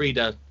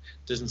Frida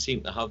doesn't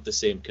seem to have the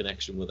same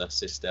connection with her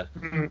sister.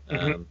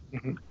 And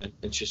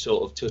she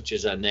sort of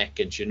touches her neck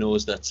and she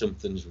knows that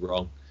something's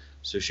wrong.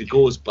 So she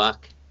goes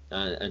back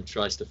and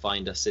tries to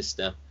find her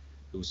sister,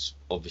 who's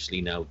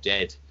obviously now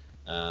dead.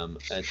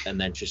 And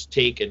then she's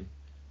taken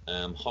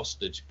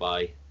hostage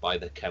by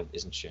the Count,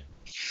 isn't she?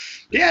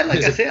 Yeah,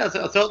 like I say, I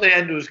thought the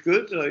end was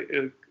good.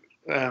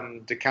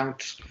 The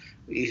Count,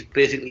 he's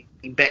basically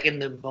beckoning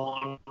them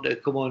on to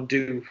come on,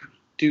 do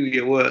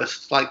your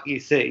worst. Like you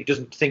say, he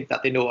doesn't think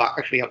that they know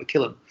actually how to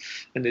kill him,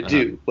 and they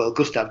do. Well,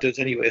 Gustav does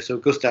anyway. So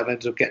Gustav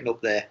ends up getting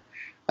up there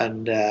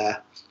and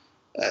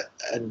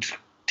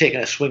taking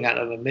a swing at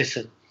him and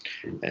missing.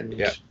 And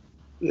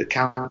the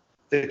Count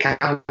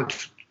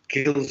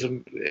kills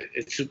him.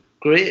 It's a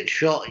great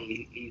shot.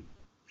 He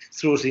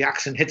throws the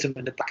axe and hits him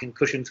in the back, and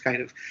Cushing's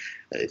kind of.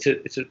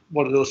 It's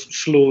one of those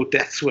slow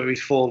deaths where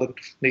he's fallen, and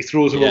he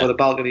throws him over the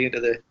balcony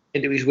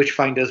into his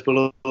witchfinders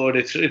below. And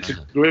it's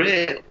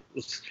great.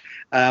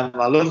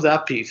 I love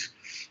that piece.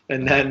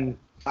 And then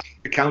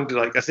the Count,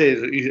 like I say,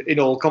 in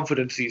all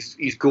confidence,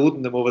 he's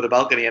goading them over the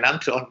balcony, and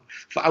Anton,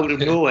 out of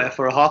nowhere,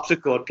 for a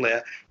harpsichord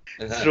player,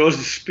 throws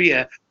a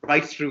spear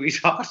right through his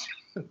heart.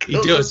 He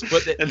does,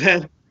 but and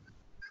then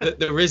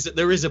there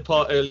is a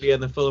part earlier in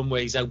the film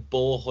where he's out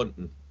boar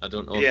hunting. I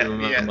don't know if you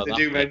remember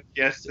that.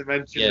 They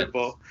mention the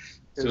boar.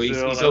 So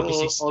he's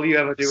obviously all you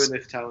ever do in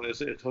this town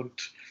is hunt.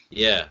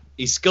 Yeah,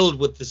 he's skilled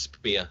with the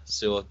spear,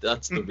 so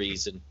that's the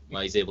reason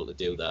why he's able to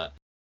do that.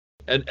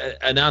 And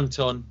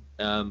Anton,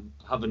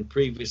 having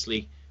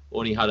previously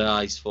only had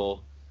eyes for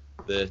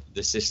the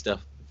sister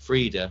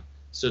Frida,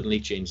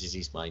 suddenly changes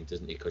his mind,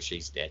 doesn't he? Because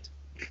she's dead.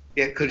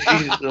 Yeah, because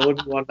she's the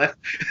only one left.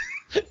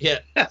 Yeah,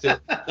 so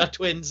they're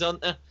twins,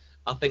 aren't they?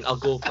 I think I'll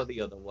go for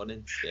the other one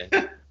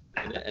instead.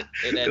 It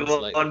ends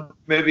like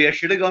maybe I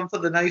should have gone for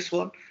the nice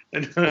one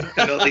and not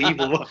the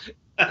evil one.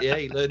 Yeah,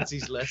 he learns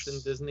his lesson,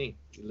 doesn't he?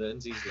 He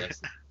learns his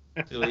lesson.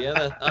 So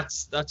yeah,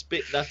 that's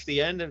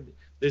the end. And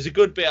there's a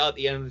good bit at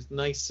the end with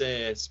nice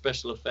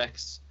special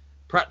effects,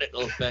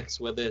 practical effects,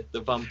 where the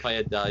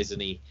vampire dies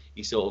and he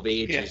sort of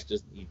ages,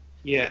 doesn't he?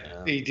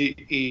 Yeah,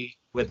 he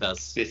with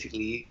us.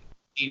 Basically,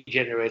 he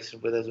generates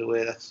with us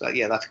away. That's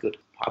good.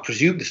 I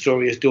presume the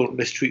story is don't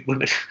mistreat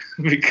women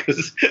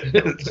because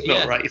it's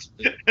not right.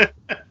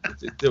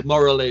 The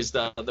moral is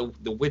that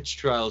the witch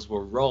trials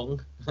were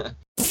wrong. Okay.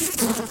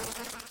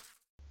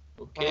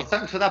 Well,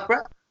 thanks for that,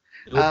 Brett.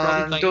 No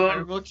problem. Thank you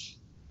very much.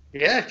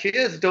 Yeah,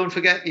 cheers. Don't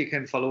forget, you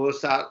can follow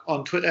us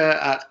on Twitter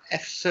at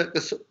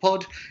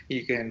FCircusPod.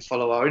 You can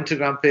follow our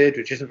Instagram page,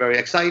 which isn't very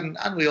exciting.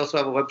 And we also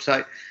have a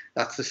website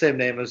that's the same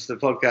name as the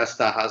podcast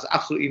that has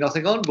absolutely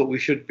nothing on, but we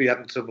should be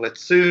having some of it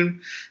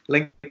soon.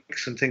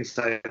 Links and things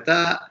like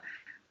that.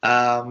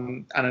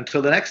 And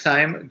until the next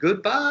time,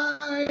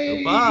 goodbye.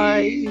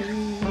 Goodbye.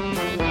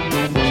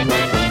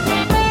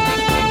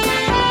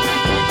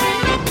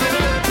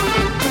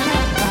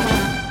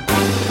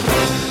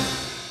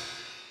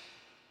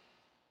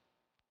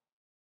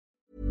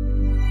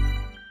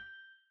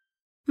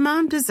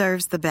 Mom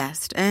deserves the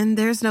best, and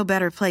there's no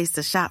better place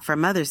to shop for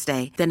Mother's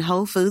Day than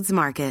Whole Foods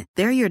Market.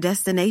 They're your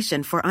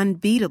destination for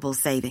unbeatable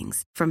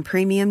savings, from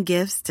premium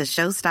gifts to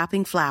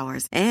show-stopping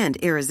flowers and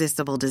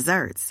irresistible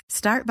desserts.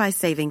 Start by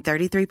saving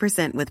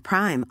 33% with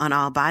Prime on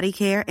all body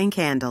care and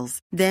candles.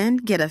 Then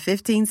get a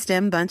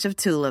 15-stem bunch of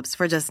tulips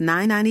for just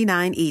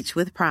 $9.99 each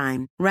with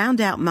Prime.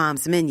 Round out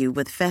Mom's menu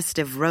with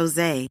festive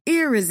rosé,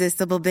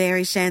 irresistible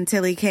berry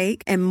chantilly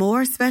cake, and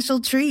more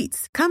special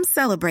treats. Come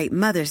celebrate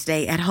Mother's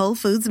Day at Whole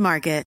Foods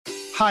Market.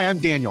 Hi, I'm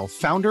Daniel,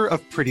 founder of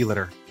Pretty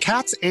Litter.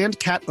 Cats and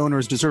cat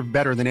owners deserve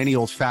better than any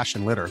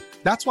old-fashioned litter.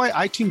 That's why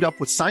I teamed up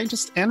with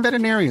scientists and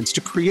veterinarians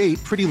to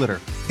create Pretty Litter.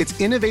 Its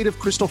innovative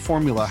crystal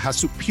formula has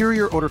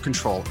superior odor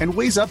control and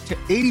weighs up to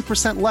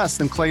 80% less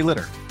than clay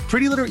litter.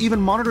 Pretty Litter even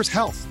monitors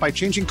health by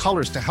changing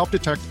colors to help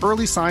detect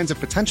early signs of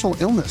potential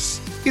illness.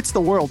 It's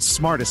the world's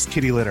smartest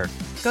kitty litter.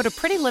 Go to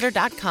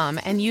prettylitter.com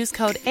and use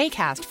code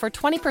ACAST for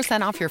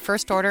 20% off your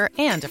first order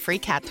and a free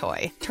cat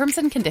toy. Terms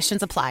and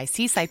conditions apply.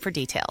 See site for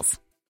details.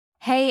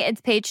 Hey, it's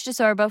Paige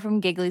DeSorbo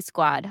from Giggly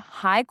Squad.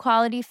 High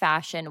quality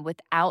fashion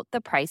without the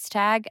price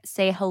tag.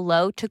 Say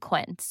hello to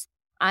Quince.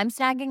 I'm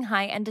snagging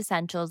high-end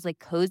essentials like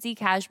cozy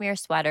cashmere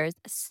sweaters,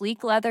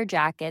 sleek leather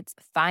jackets,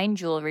 fine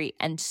jewelry,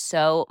 and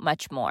so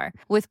much more.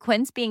 With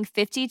Quince being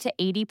 50 to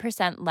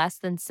 80% less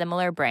than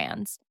similar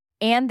brands.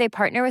 And they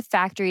partner with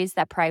factories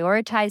that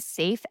prioritize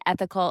safe,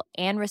 ethical,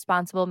 and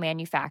responsible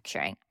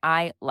manufacturing.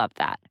 I love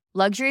that.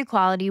 Luxury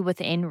quality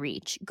within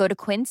reach. Go to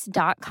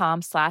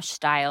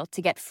quince.com/style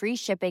to get free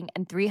shipping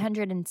and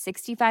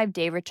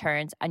 365-day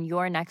returns on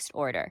your next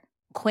order.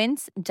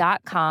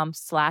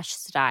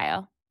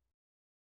 Quince.com/style.